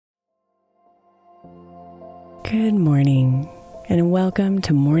Good morning, and welcome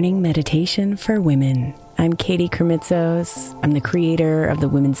to Morning Meditation for Women. I'm Katie Kremitzos. I'm the creator of the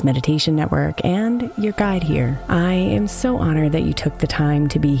Women's Meditation Network and your guide here. I am so honored that you took the time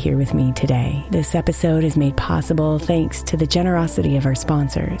to be here with me today. This episode is made possible thanks to the generosity of our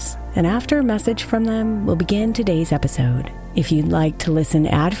sponsors. And after a message from them, we'll begin today's episode. If you'd like to listen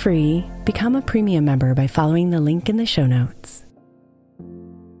ad-free, become a premium member by following the link in the show notes.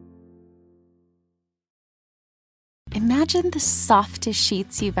 Imagine the softest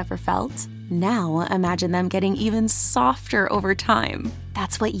sheets you've ever felt. Now imagine them getting even softer over time.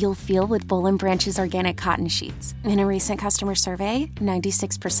 That's what you'll feel with Boll & Branch's organic cotton sheets. In a recent customer survey,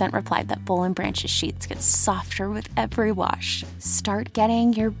 96% replied that Boll & Branch's sheets get softer with every wash. Start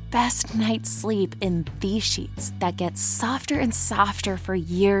getting your best night's sleep in these sheets that get softer and softer for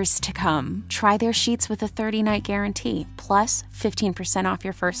years to come. Try their sheets with a 30-night guarantee, plus 15% off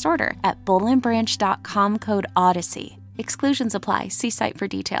your first order at bollandbranch.com code Odyssey. Exclusions apply. See site for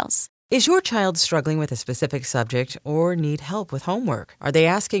details. Is your child struggling with a specific subject or need help with homework? Are they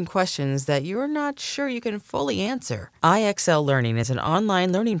asking questions that you're not sure you can fully answer? IXL Learning is an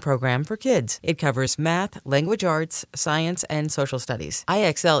online learning program for kids. It covers math, language arts, science, and social studies.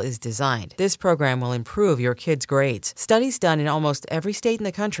 IXL is designed. This program will improve your kids' grades. Studies done in almost every state in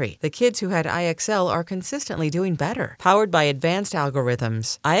the country. The kids who had IXL are consistently doing better. Powered by advanced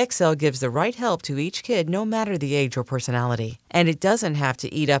algorithms, IXL gives the right help to each kid no matter the age or personality. And it doesn't have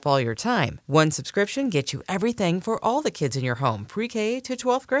to eat up all your time. One subscription gets you everything for all the kids in your home, pre-K to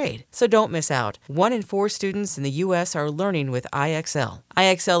 12th grade. So don't miss out. 1 in 4 students in the U.S. are learning with IXL.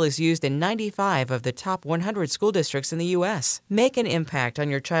 IXL is used in 95 of the top 100 school districts in the U.S. Make an impact on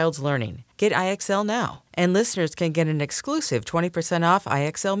your child's learning. Get IXL now. And listeners can get an exclusive 20% off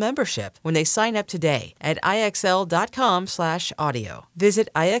IXL membership when they sign up today at IXL.com/audio. Visit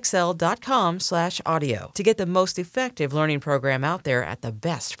IXL.com/audio to get the most effective learning program out there at the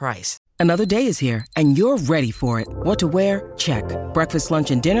best price. Another day is here, and you're ready for it. What to wear? Check. Breakfast, lunch,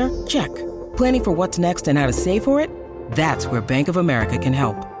 and dinner? Check. Planning for what's next and how to save for it? That's where Bank of America can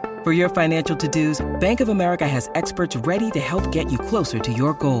help. For your financial to-dos, Bank of America has experts ready to help get you closer to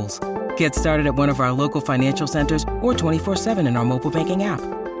your goals. Get started at one of our local financial centers or 24/7 in our mobile banking app.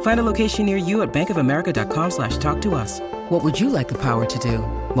 Find a location near you at bankofamerica.com/talktous. What would you like the power to do?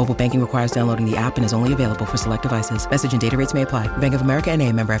 Mobile banking requires downloading the app and is only available for select devices. Message and data rates may apply. Bank of America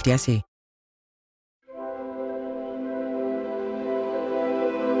N.A., member FDIC.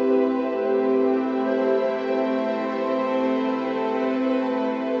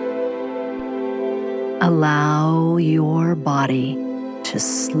 Allow your body to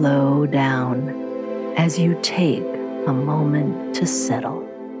slow down as you take a moment to settle.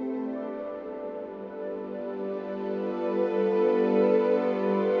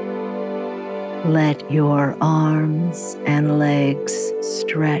 Let your arms and legs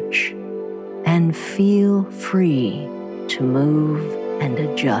stretch and feel free to move and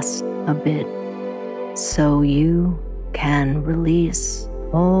adjust a bit so you can release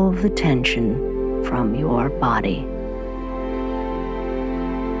all the tension from your body.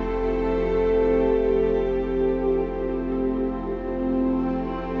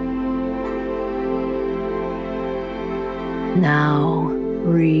 Now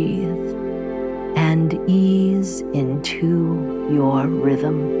breathe and ease into your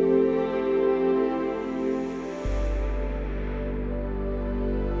rhythm.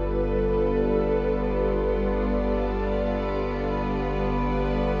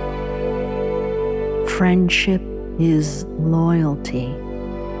 Friendship is loyalty,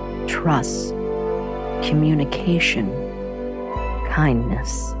 trust, communication,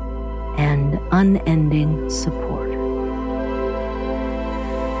 kindness, and unending support.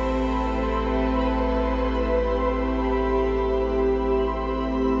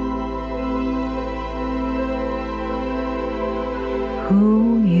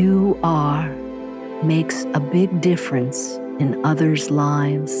 Who you are makes a big difference in others'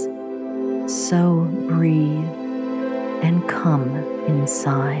 lives. So breathe and come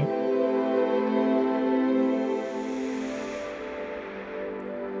inside.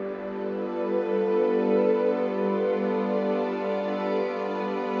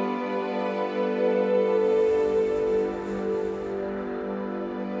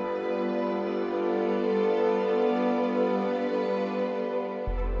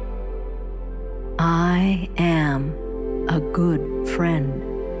 I am a good friend.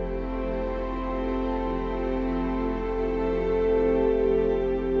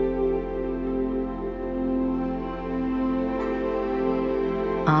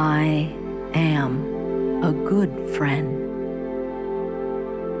 I am a good friend.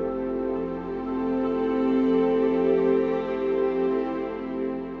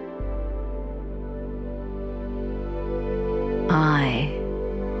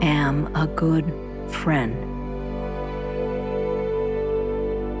 a good friend.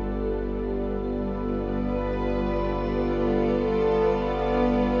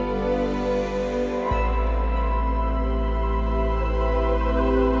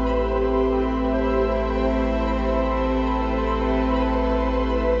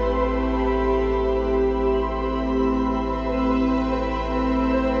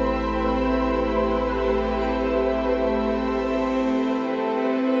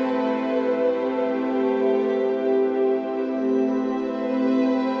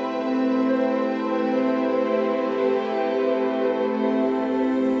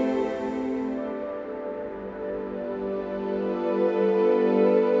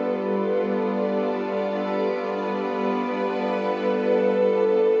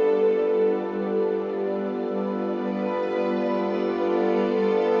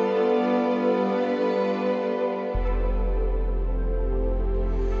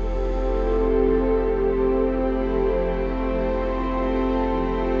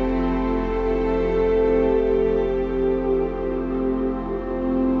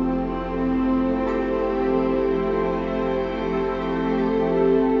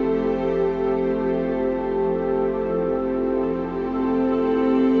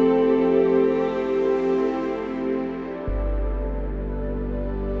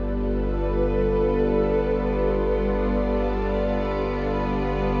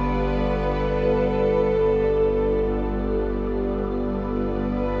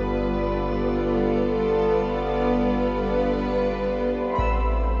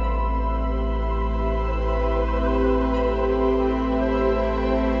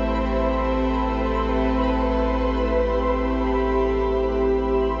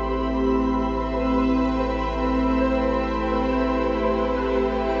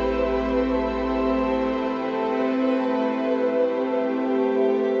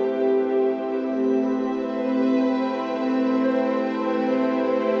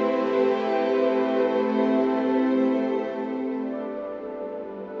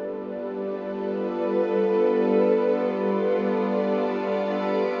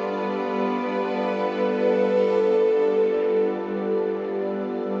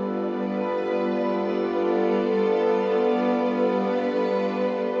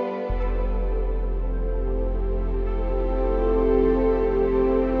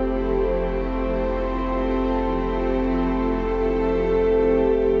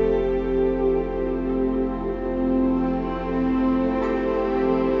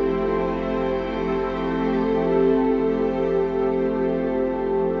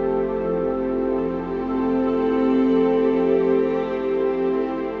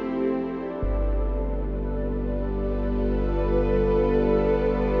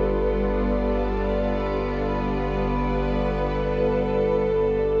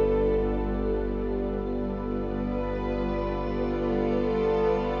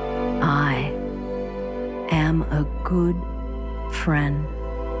 I am a good friend.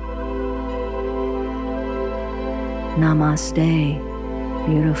 Namaste,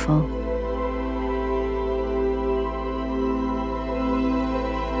 beautiful.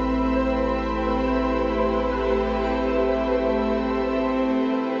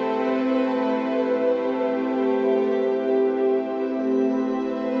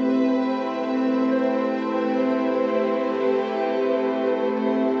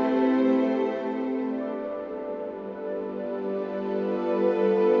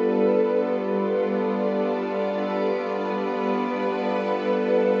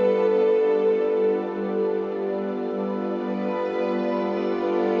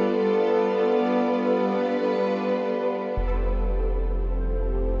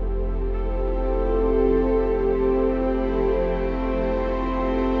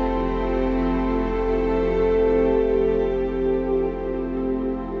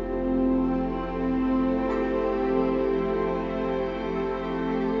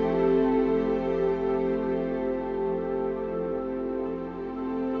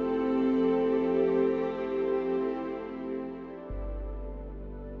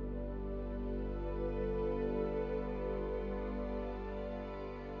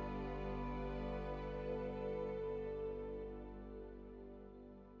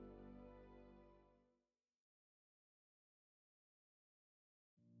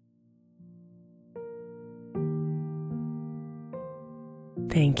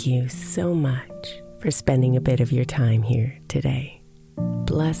 Thank you so much for spending a bit of your time here today.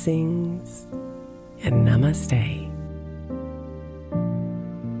 Blessings and namaste.